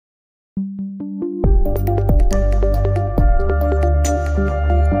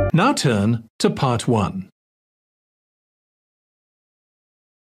Now turn to Part 1.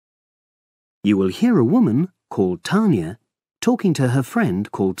 You will hear a woman called Tanya talking to her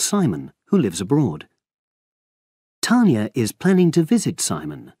friend called Simon, who lives abroad. Tanya is planning to visit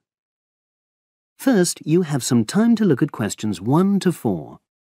Simon. First, you have some time to look at questions 1 to 4.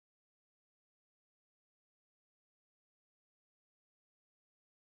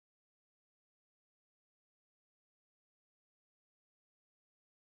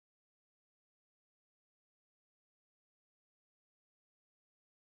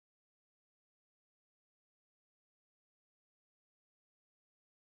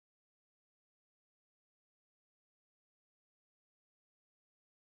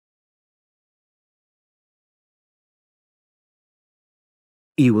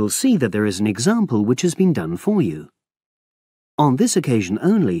 You will see that there is an example which has been done for you. On this occasion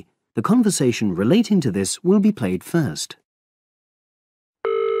only, the conversation relating to this will be played first.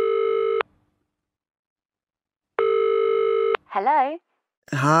 Hello?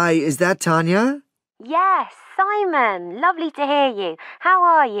 Hi, is that Tanya? Yes, Simon. Lovely to hear you. How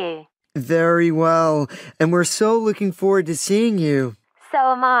are you? Very well, and we're so looking forward to seeing you. So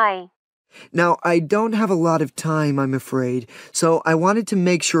am I. Now, I don't have a lot of time, I'm afraid, so I wanted to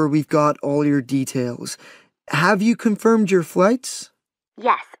make sure we've got all your details. Have you confirmed your flights?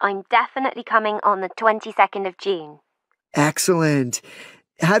 Yes, I'm definitely coming on the 22nd of June. Excellent.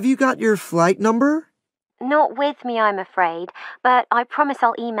 Have you got your flight number? Not with me, I'm afraid, but I promise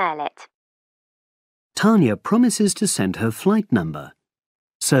I'll email it. Tanya promises to send her flight number.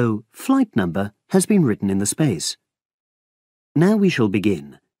 So, flight number has been written in the space. Now we shall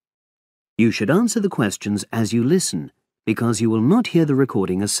begin. You should answer the questions as you listen, because you will not hear the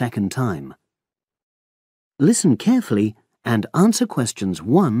recording a second time. Listen carefully and answer questions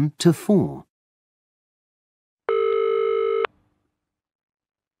 1 to 4.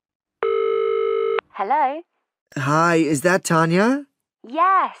 Hello? Hi, is that Tanya?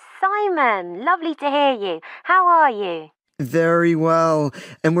 Yes, Simon. Lovely to hear you. How are you? Very well,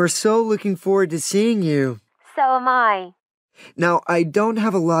 and we're so looking forward to seeing you. So am I. Now, I don't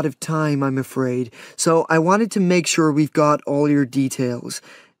have a lot of time, I'm afraid, so I wanted to make sure we've got all your details.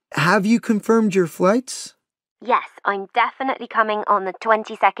 Have you confirmed your flights? Yes, I'm definitely coming on the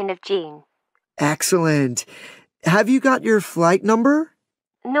 22nd of June. Excellent. Have you got your flight number?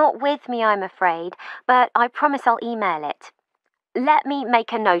 Not with me, I'm afraid, but I promise I'll email it. Let me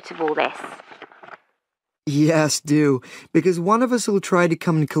make a note of all this. Yes, do, because one of us will try to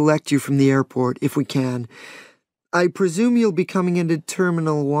come and collect you from the airport if we can. I presume you'll be coming into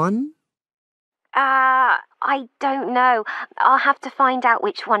Terminal 1? I don't know. I'll have to find out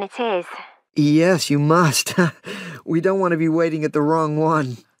which one it is. Yes, you must. We don't want to be waiting at the wrong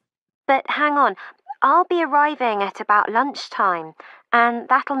one. But hang on, I'll be arriving at about lunchtime, and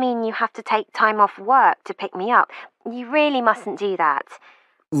that'll mean you have to take time off work to pick me up. You really mustn't do that.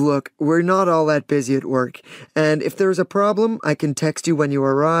 Look, we're not all that busy at work, and if there's a problem, I can text you when you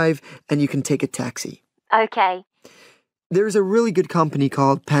arrive, and you can take a taxi. Okay. There's a really good company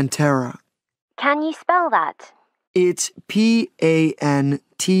called Pantera. Can you spell that? It's Pantera.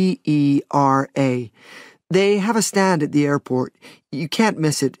 They have a stand at the airport. You can't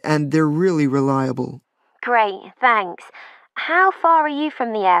miss it, and they're really reliable. Great, thanks. How far are you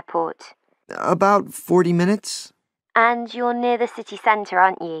from the airport? About 40 minutes. And you're near the city centre,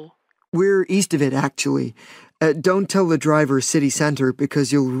 aren't you? We're east of it, actually. Don't tell the driver city centre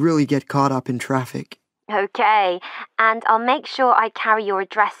because you'll really get caught up in traffic. Okay, and I'll make sure I carry your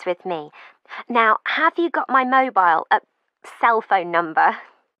address with me. Now, have you got my mobile, cell phone number?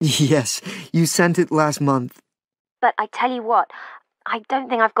 Yes, you sent it last month. But I tell you what, I don't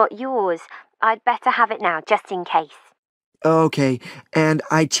think I've got yours. I'd better have it now, just in case. Okay, and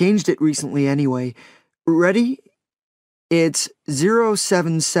I changed it recently anyway. Ready? It's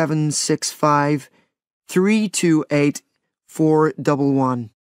 07765 328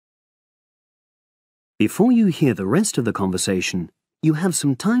 411. Before you hear the rest of the conversation, you have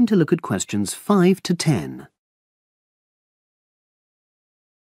some time to look at questions 5 to 10.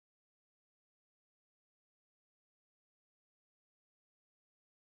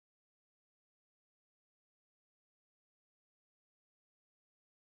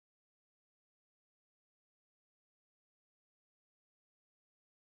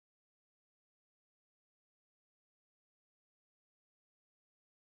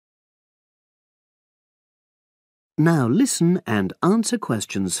 Now listen and answer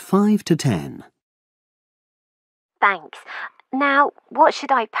questions 5 to 10. Thanks. Now, what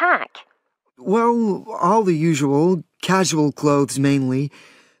should I pack? Well, all the usual, casual clothes mainly.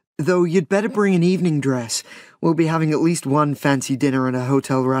 though you'd better bring an evening dress. We'll be having at least one fancy dinner in a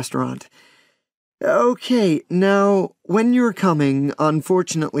hotel restaurant. Okay, now, when you're coming,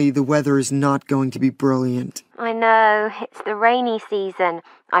 unfortunately the weather is not going to be brilliant. I know, it's the rainy season.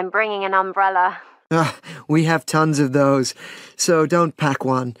 I'm bringing an umbrella. We have tons of those, so don't pack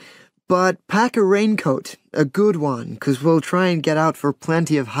one. But pack a raincoat, a good one, 'cause we'll try and get out for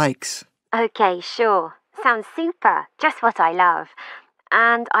plenty of hikes. Okay, sure. Sounds super. Just what I love.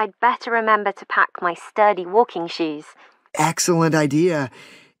 And I'd better remember to pack my sturdy walking shoes. Excellent idea.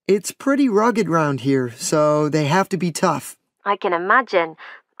 It's pretty rugged round here, so they have to be tough. I can imagine.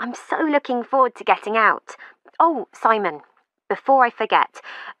 I'm so looking forward to getting out. Oh, Simon, before I forget,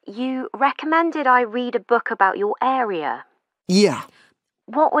 you recommended I read a book about your area. Yeah.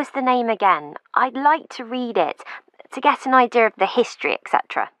 What was the name again? I'd like to read it, to get an idea of the history,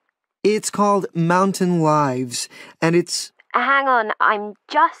 etc. It's called Mountain Lives, and it's... Hang on, I'm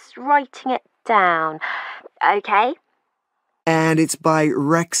just writing it down. Okay? And it's by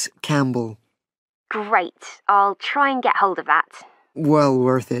Rex Campbell. Great. I'll try and get hold of that. Well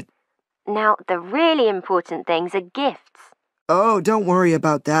worth it. Now, the really important things are gifts. Oh, don't worry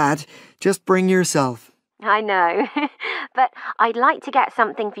about that. Just bring yourself. I know. But I'd like to get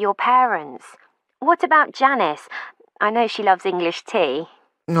something for your parents. What about Janice? I know she loves English tea.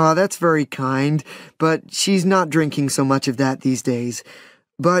 Oh, that's very kind, but she's not drinking so much of that these days.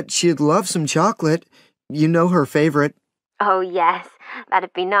 But she'd love some chocolate. You know her favorite. Oh, yes.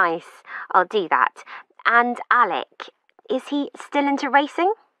 That'd be nice. I'll do that. And Alec, is he still into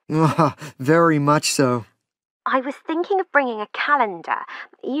racing? Very much so. I was thinking of bringing a calendar,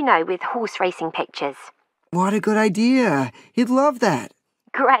 you know, with horse racing pictures. What a good idea. He'd love that.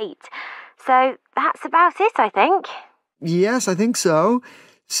 Great. So that's about it, I think. Yes, I think so.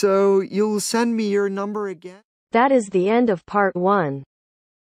 So you'll send me your number again? That is the end of part 1.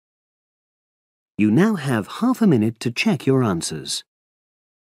 You now have half a minute to check your answers.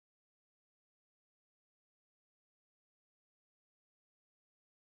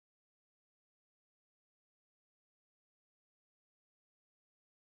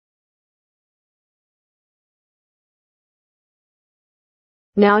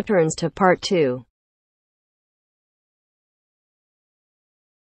 Now turns to part 2.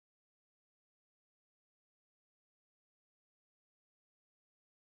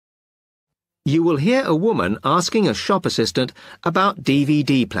 You will hear a woman asking a shop assistant about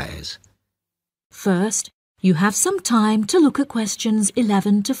DVD players. First, you have some time to look at questions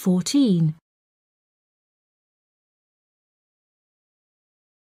 11 to 14.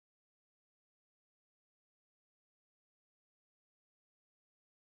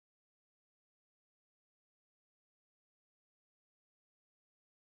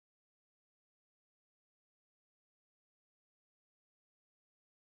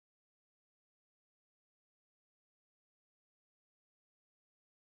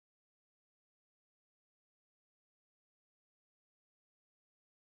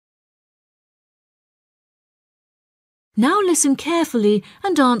 Now listen carefully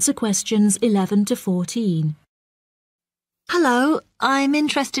and answer questions 11 to 14. Hello, I'm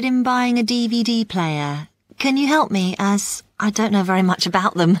interested in buying a DVD player. Can you help me, as I don't know very much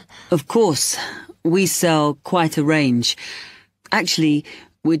about them? Of course. We sell quite a range. Actually,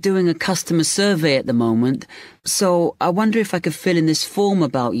 we're doing a customer survey at the moment, so I wonder if I could fill in this form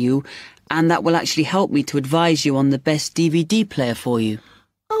about you, and that will actually help me to advise you on the best DVD player for you.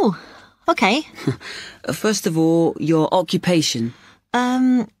 Oh, okay. First of all, your occupation.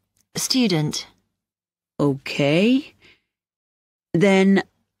 Student. Okay. Then,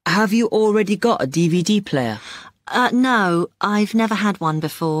 have you already got a DVD player? No, I've never had one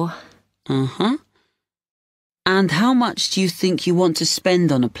before. Uh-huh. And how much do you think you want to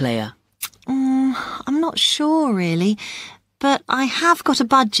spend on a player? I'm not sure, really. But I have got a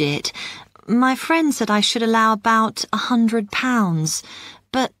budget. My friend said I should allow about £100,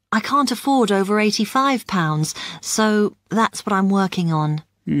 but I can't afford over £85, so that's what I'm working on.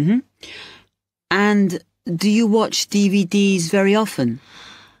 Mm-hmm. And do you watch DVDs very often?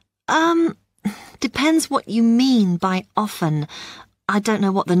 Depends what you mean by often. I don't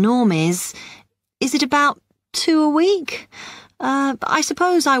know what the norm is. Is it about 2 a week? I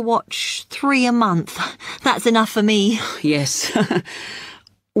suppose I watch 3 a month. That's enough for me. Yes.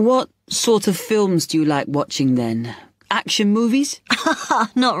 What sort of films do you like watching then? Action movies?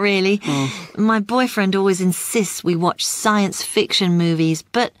 Not really. Oh. My boyfriend always insists we watch science fiction movies,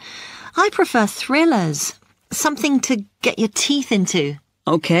 but I prefer thrillers. Something to get your teeth into.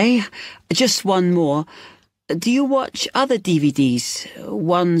 Okay, just one more. Do you watch other DVDs?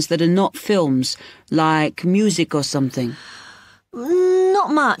 Ones that are not films, like music or something?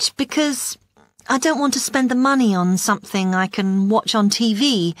 Not much, because I don't want to spend the money on something I can watch on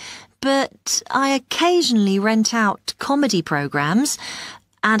TV, but I occasionally rent out comedy programs,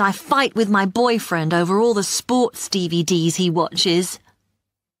 and I fight with my boyfriend over all the sports DVDs he watches.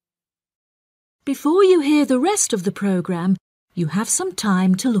 Before you hear the rest of the programme, you have some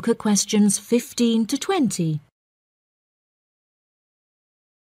time to look at questions 15 to 20.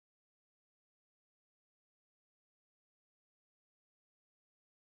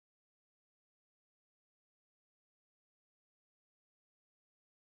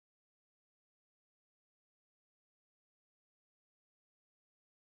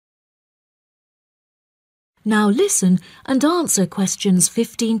 Now listen and answer questions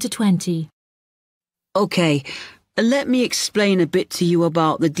 15 to 20. OK, let me explain a bit to you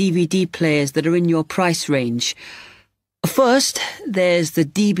about the DVD players that are in your price range. First, there's the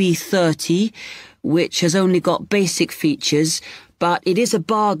DB30, which has only got basic features, but it is a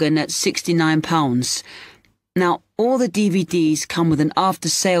bargain at £69. Now, all the DVDs come with an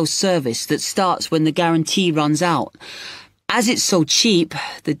after-sales service that starts when the guarantee runs out. As it's so cheap,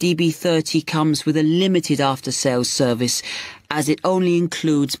 the DB30 comes with a limited after-sales service, as it only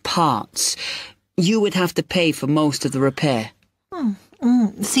includes parts. You would have to pay for most of the repair.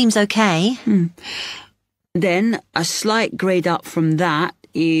 Seems okay. Then, a slight grade up from that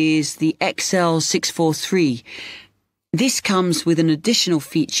is the XL643. This comes with an additional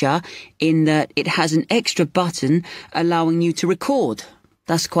feature in that it has an extra button allowing you to record.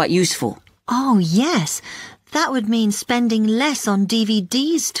 That's quite useful. Oh, yes. That would mean spending less on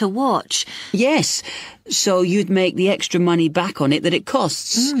DVDs to watch. Yes, so you'd make the extra money back on it that it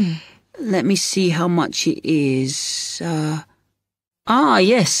costs. Let me see how much it is.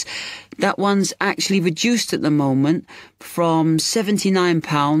 Yes, that one's actually reduced at the moment from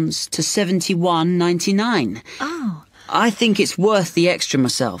 £79 to £71.99. Oh. I think it's worth the extra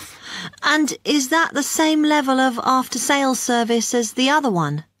myself. And is that the same level of after-sales service as the other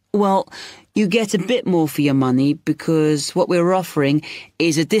one? Well, you get a bit more for your money because what we're offering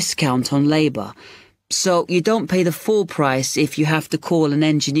is a discount on labour. So you don't pay the full price if you have to call an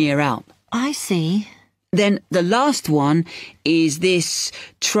engineer out. I see. Then the last one is this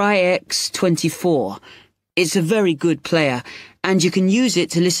Tri-X24. It's a very good player, and you can use it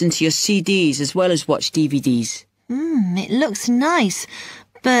to listen to your CDs as well as watch DVDs. It looks nice,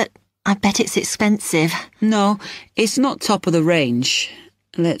 but I bet it's expensive. No, it's not top of the range.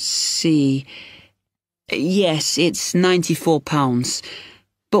 Let's see. Yes, it's £94.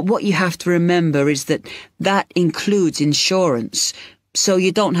 But what you have to remember is that includes insurance, so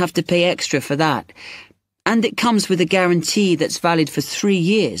you don't have to pay extra for that. And it comes with a guarantee that's valid for 3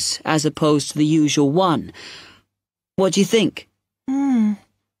 years, as opposed to the usual one. What do you think?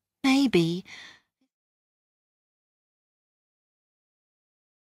 Maybe.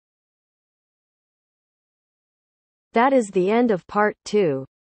 That is the end of part 2.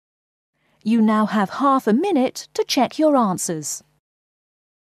 You now have half a minute to check your answers.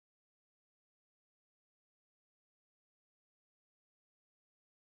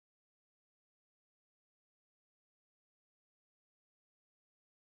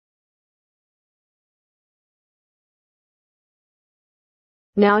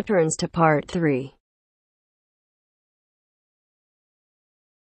 Now turns to part 3.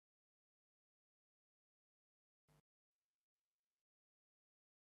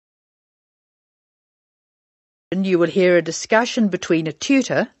 You will hear a discussion between a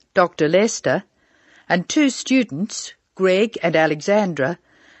tutor, Dr. Lester, and 2 students, Greg and Alexandra,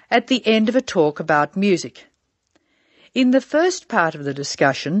 at the end of a talk about music. In the first part of the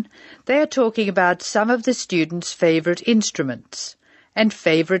discussion, they are talking about some of the students' favourite instruments and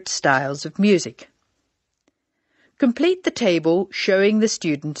favourite styles of music. Complete the table showing the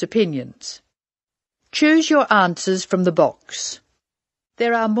students' opinions. Choose your answers from the box.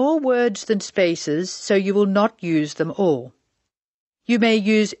 There are more words than spaces, so you will not use them all. You may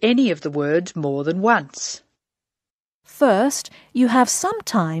use any of the words more than once. First, you have some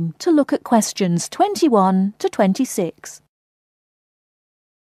time to look at questions 21 to 26.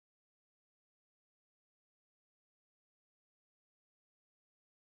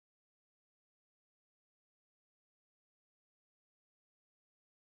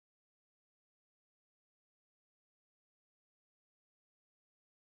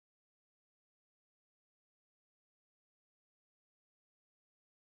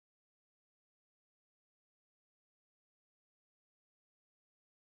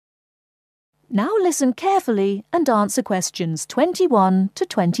 Now listen carefully and answer questions 21 to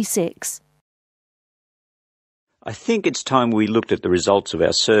 26. I think it's time we looked at the results of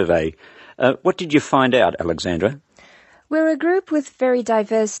our survey. What did you find out, Alexandra? We're a group with very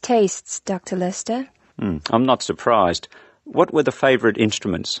diverse tastes, Dr. Lester. I'm not surprised. What were the favourite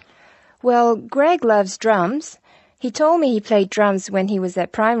instruments? Well, Greg loves drums. He told me he played drums when he was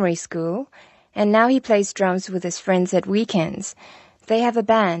at primary school, and now he plays drums with his friends at weekends. They have a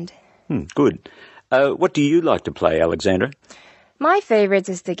band. Good. What do you like to play, Alexandra? My favourite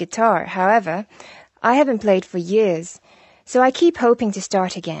is the guitar. However, I haven't played for years, so I keep hoping to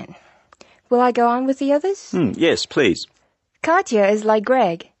start again. Will I go on with the others? Yes, please. Katya is like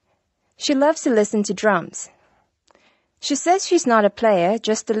Greg. She loves to listen to drums. She says she's not a player,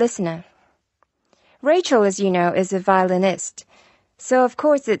 just a listener. Rachel, as you know, is a violinist, so of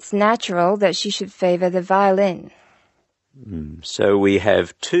course it's natural that she should favour the violin. So we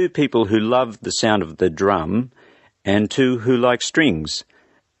have two people who love the sound of the drum and two who like strings.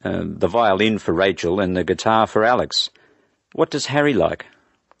 The violin for Rachel and the guitar for Alex. What does Harry like?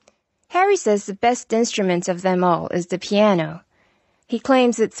 Harry says the best instrument of them all is the piano. He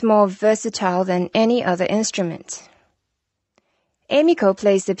claims it's more versatile than any other instrument. Emiko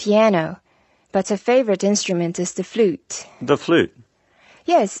plays the piano, but her favourite instrument is the flute. The flute?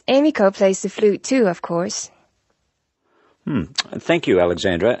 Yes, Emiko plays the flute too, of course. Thank you,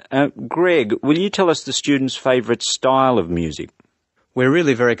 Alexandra. Greg, will you tell us the students' favourite style of music? We're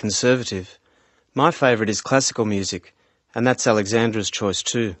really very conservative. My favourite is classical music, and that's Alexandra's choice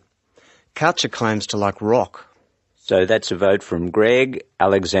too. Katja claims to like rock. So that's a vote from Greg,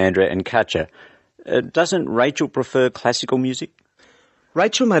 Alexandra and Katja. Doesn't Rachel prefer classical music?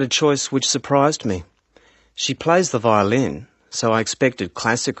 Rachel made a choice which surprised me. She plays the violin, so I expected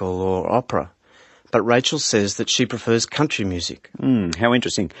classical or opera. But Rachel says that she prefers country music. How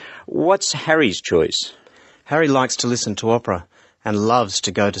interesting. What's Harry's choice? Harry likes to listen to opera and loves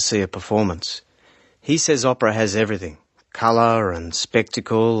to go to see a performance. He says opera has everything, colour and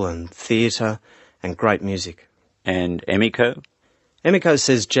spectacle and theatre and great music. And Emiko? Emiko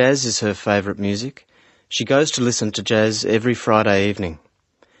says jazz is her favourite music. She goes to listen to jazz every Friday evening.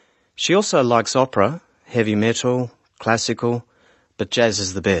 She also likes opera, heavy metal, classical, but jazz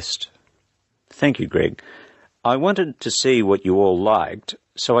is the best. Thank you, Greg. I wanted to see what you all liked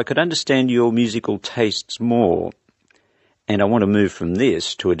so I could understand your musical tastes more. And I want to move from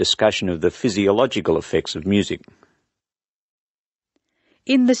this to a discussion of the physiological effects of music.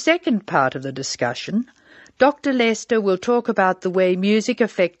 In the second part of the discussion, Dr. Lester will talk about the way music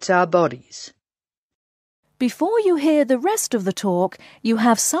affects our bodies. Before you hear the rest of the talk, you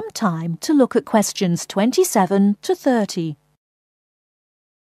have some time to look at questions 27 to 30.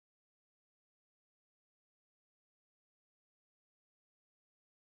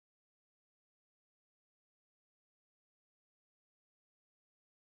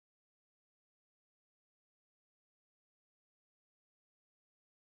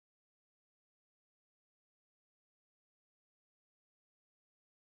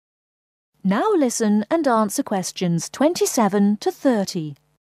 Now listen and answer questions 27 to 30.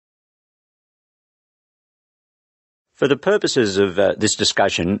 For the purposes of this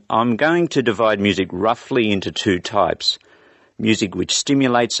discussion, I'm going to divide music roughly into two types. Music which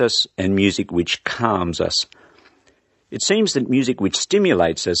stimulates us and music which calms us. It seems that music which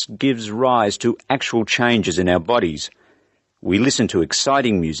stimulates us gives rise to actual changes in our bodies. We listen to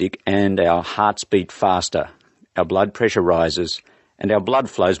exciting music and our hearts beat faster, our blood pressure rises, and our blood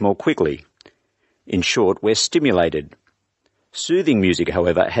flows more quickly. In short, we're stimulated. Soothing music,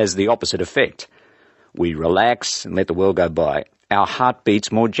 however, has the opposite effect. We relax and let the world go by. Our heart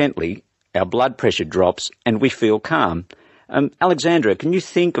beats more gently, our blood pressure drops, and we feel calm. Alexandra, can you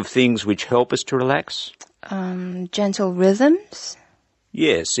think of things which help us to relax? Gentle rhythms?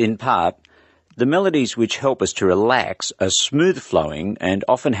 Yes, in part. The melodies which help us to relax are smooth-flowing and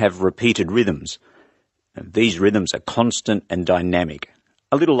often have repeated rhythms. These rhythms are constant and dynamic,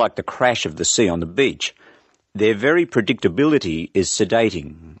 a little like the crash of the sea on the beach. Their very predictability is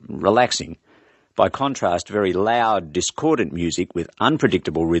sedating, relaxing. By contrast, very loud, discordant music with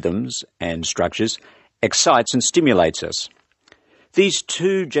unpredictable rhythms and structures excites and stimulates us. These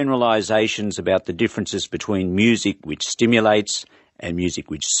two generalizations about the differences between music which stimulates and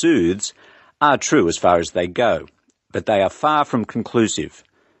music which soothes are true as far as they go, but they are far from conclusive.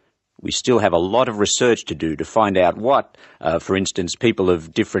 We still have a lot of research to do to find out what, for instance, people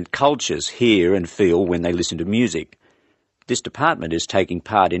of different cultures hear and feel when they listen to music. This department is taking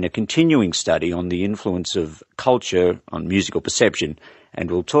part in a continuing study on the influence of culture on musical perception,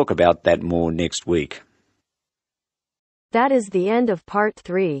 and we'll talk about that more next week. That is the end of part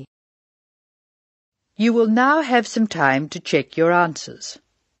 3. You will now have some time to check your answers.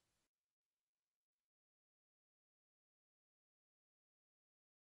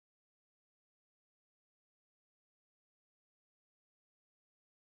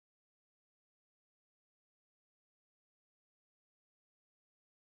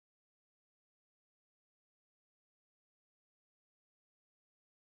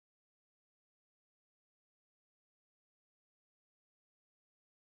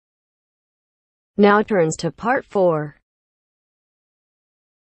 Now turns to Part 4.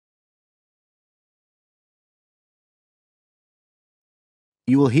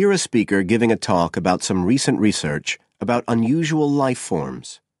 You will hear a speaker giving a talk about some recent research about unusual life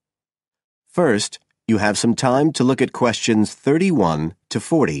forms. First, you have some time to look at questions 31 to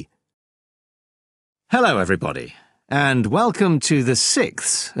 40. Hello, everybody, and welcome to the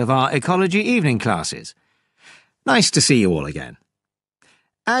 6th of our ecology evening classes. Nice to see you all again.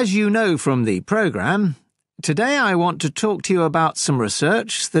 As you know from the programme, today I want to talk to you about some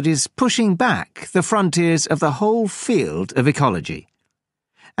research that is pushing back the frontiers of the whole field of ecology.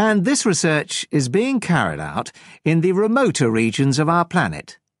 And this research is being carried out in the remoter regions of our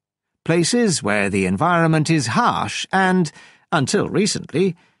planet, places where the environment is harsh and, until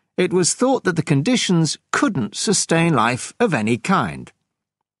recently, it was thought that the conditions couldn't sustain life of any kind.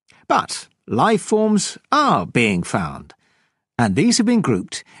 But life forms are being found, and these have been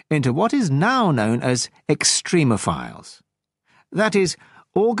grouped into what is now known as extremophiles. That is,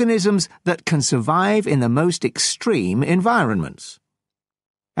 organisms that can survive in the most extreme environments.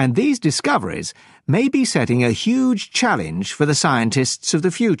 And these discoveries may be setting a huge challenge for the scientists of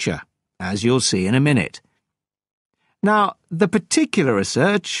the future, as you'll see in a minute. Now, the particular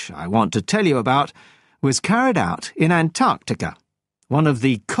research I want to tell you about was carried out in Antarctica, one of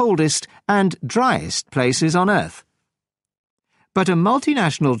the coldest and driest places on Earth. But a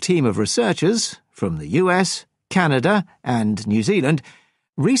multinational team of researchers from the US, Canada, and New Zealand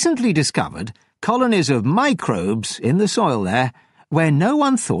recently discovered colonies of microbes in the soil there where no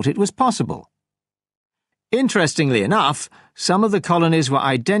one thought it was possible. Interestingly enough, some of the colonies were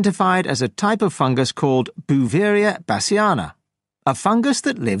identified as a type of fungus called Bouveria bassiana, a fungus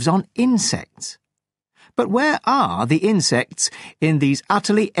that lives on insects. But where are the insects in these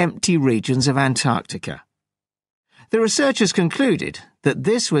utterly empty regions of Antarctica? The researchers concluded that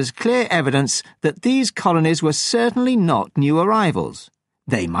this was clear evidence that these colonies were certainly not new arrivals.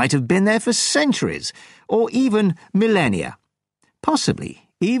 They might have been there for centuries, or even millennia. Possibly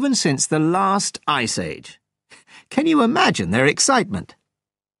even since the last ice age. Can you imagine their excitement?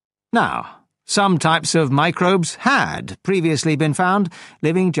 Now, some types of microbes had previously been found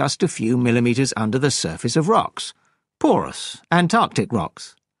living just a few millimetres under the surface of rocks, porous Antarctic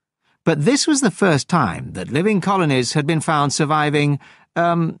rocks. But this was the first time that living colonies had been found surviving,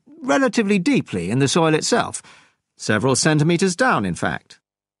 relatively deeply in the soil itself, several centimetres down, in fact.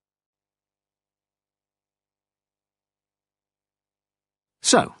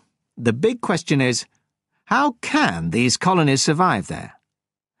 So, the big question is, how can these colonies survive there?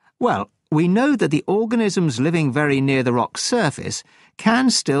 Well, we know that the organisms living very near the rock's surface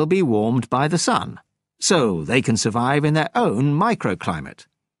can still be warmed by the sun, so they can survive in their own microclimate.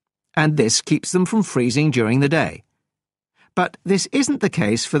 And this keeps them from freezing during the day. But this isn't the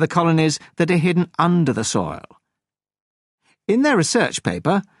case for the colonies that are hidden under the soil. In their research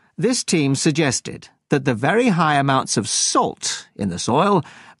paper, this team suggested that the very high amounts of salt in the soil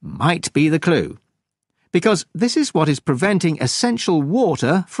might be the clue, because this is what is preventing essential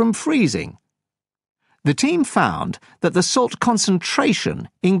water from freezing. The team found that the salt concentration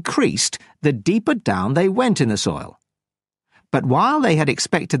increased the deeper down they went in the soil. But while they had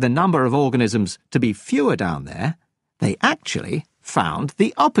expected the number of organisms to be fewer down there, they actually found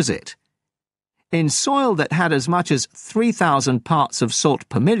the opposite. In soil that had as much as 3,000 parts of salt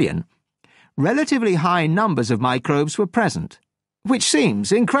per million, relatively high numbers of microbes were present, which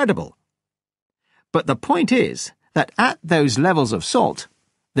seems incredible. But the point is that at those levels of salt,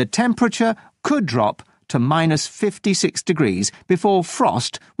 the temperature could drop to minus 56 degrees before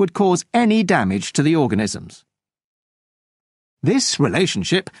frost would cause any damage to the organisms. This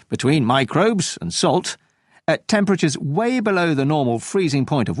relationship between microbes and salt, at temperatures way below the normal freezing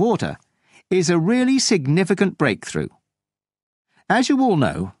point of water, is a really significant breakthrough. As you all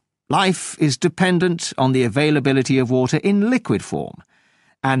know, life is dependent on the availability of water in liquid form,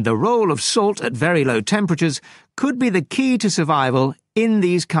 and the role of salt at very low temperatures could be the key to survival in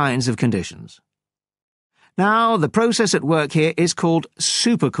these kinds of conditions. Now, the process at work here is called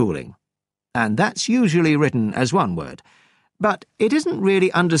supercooling, and that's usually written as one word, but it isn't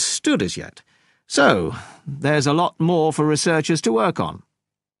really understood as yet, so there's a lot more for researchers to work on.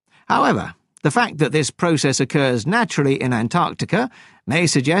 However, the fact that this process occurs naturally in Antarctica may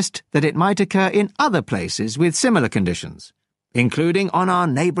suggest that it might occur in other places with similar conditions, including on our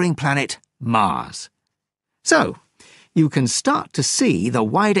neighbouring planet, Mars. So, you can start to see the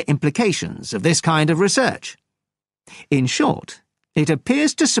wider implications of this kind of research. In short, it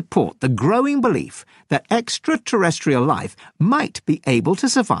appears to support the growing belief that extraterrestrial life might be able to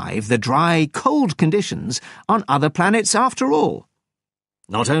survive the dry, cold conditions on other planets after all.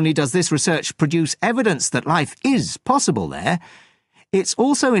 Not only does this research produce evidence that life is possible there, it's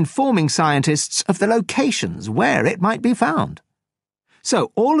also informing scientists of the locations where it might be found.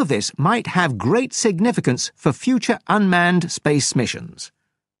 So all of this might have great significance for future unmanned space missions.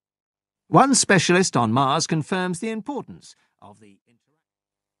 One specialist on Mars confirms the importance of the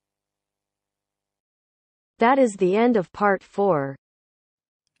That is the end of part 4.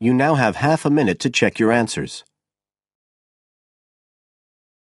 You now have half a minute to check your answers.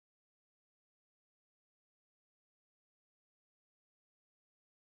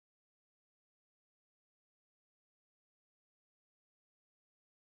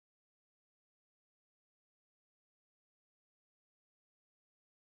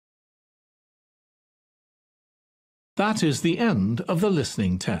 That is the end of the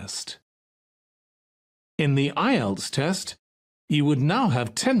listening test. In the IELTS test, you would now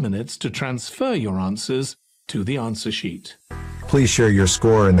have 10 minutes to transfer your answers to the answer sheet. Please share your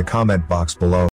score in the comment box below.